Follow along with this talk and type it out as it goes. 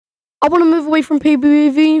I want to move away from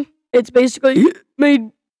PBBV. It's basically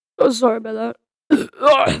made. Oh, sorry about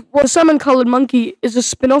that. Well, Salmon Colored Monkey is a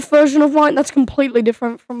spin-off version of mine. That's completely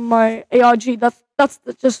different from my ARG. That's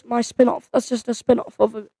just my spin-off. That's just a spin-off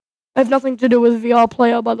of it. I have nothing to do with VR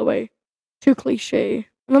Player, by the way. Too cliche.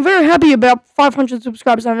 And I'm very happy about 500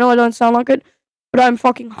 subscribers. I know I don't sound like it, but I'm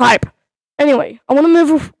fucking hype. Anyway, I want to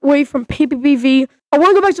move away from PBBV. I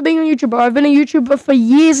want to go back to being a YouTuber. I've been a YouTuber for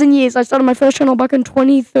years and years. I started my first channel back in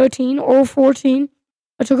 2013 or 14.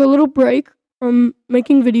 I took a little break from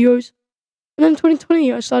making videos. And then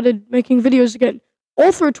 2020, I started making videos again.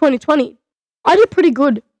 All through 2020, I did pretty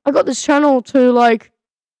good. I got this channel to like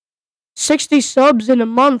 60 subs in a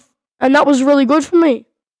month. And that was really good for me.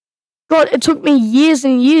 God, it took me years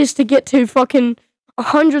and years to get to fucking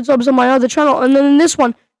 100 subs on my other channel. And then in this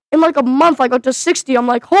one, in like a month, I got to 60. I'm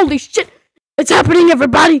like, holy shit, it's happening,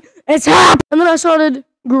 everybody. It's happening. And then I started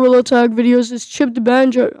Gorilla Tag videos as Chip the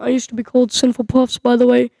Banjo. I used to be called Sinful Puffs, by the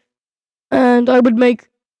way. And I would make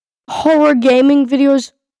horror gaming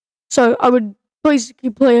videos. So I would basically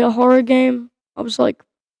play a horror game. I was like,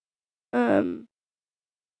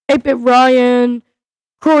 8-Bit Ryan,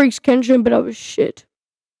 Corey's Kenshin, but I was shit.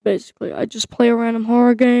 Basically, I just play a random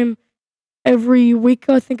horror game every week,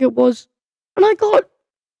 I think it was. And I got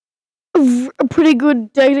a pretty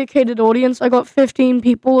good dedicated audience. I got 15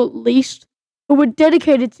 people at least who were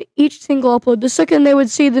dedicated to each single upload. The second they would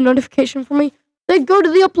see the notification from me, they'd go to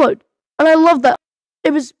the upload. And I love that. I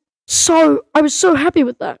was so happy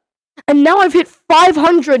with that. And now I've hit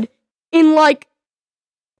 500 in like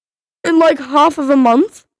half of a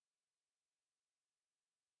month.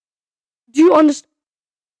 Do you understand?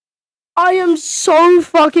 I am so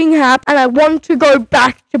fucking happy, and I want to go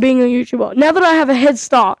back to being a YouTuber. Now that I have a head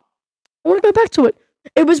start, I want to go back to it.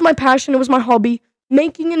 It was my passion, it was my hobby.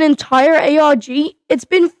 Making an entire ARG, it's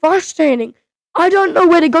been frustrating. I don't know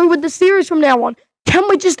where to go with the series from now on. Can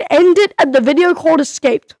we just end it at the video called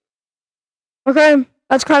Escaped? Okay,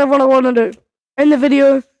 that's kind of what I want to do. End the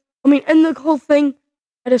video, end the whole thing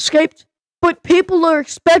at Escaped. But people are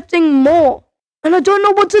expecting more, and I don't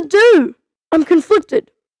know what to do. I'm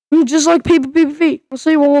conflicted. I'm just like PBBV. I'll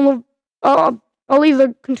see you all. I'll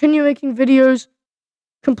either continue making videos,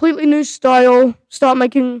 completely new style, start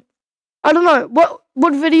making. I don't know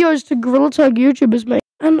what videos do Gorilla Tag YouTubers make,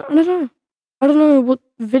 and I don't know. I don't know what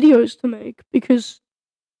videos to make because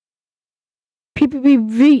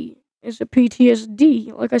PBBV is a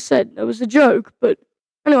PTSD. Like I said, that was a joke. But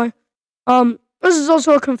anyway, this is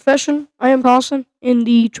also a confession. I am Carson in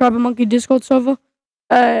the Tribe of Monkey Discord server.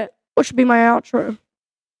 What should be my outro?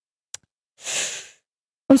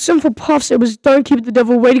 On Sinful Puffs, it was Don't Keep the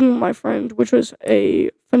Devil Waiting, my friend, which was a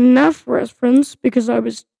FNAF reference because I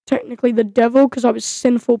was technically the devil because I was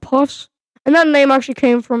Sinful Puffs. And that name actually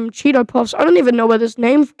came from Cheeto Puffs. I don't even know where this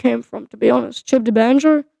name came from, to be honest. Chip the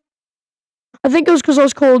Banjo? I think it was because I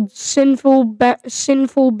was called Sinful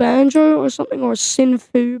Banjo or something, or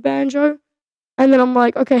Sinfu Banjo. And then I'm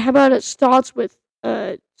like, okay, how about it starts with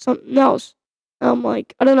something else? And I'm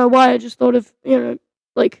like, I don't know why, I just thought of, I don't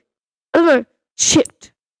know,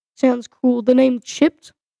 Chipped. Sounds cool. The name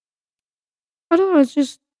Chipped? I don't know, it's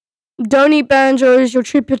just, don't eat banjos, you'll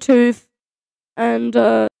chip your tooth. And,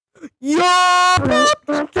 also,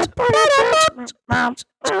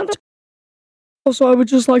 I would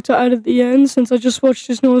just like to add at the end, since I just watched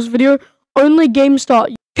this newest video, only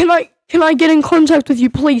GameStar. Can I get in contact with you,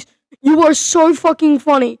 please? You are so fucking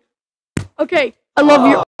funny. Okay, I love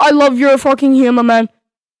you. I love your fucking humor, man.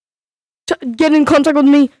 Get in contact with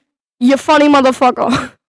me, you funny motherfucker.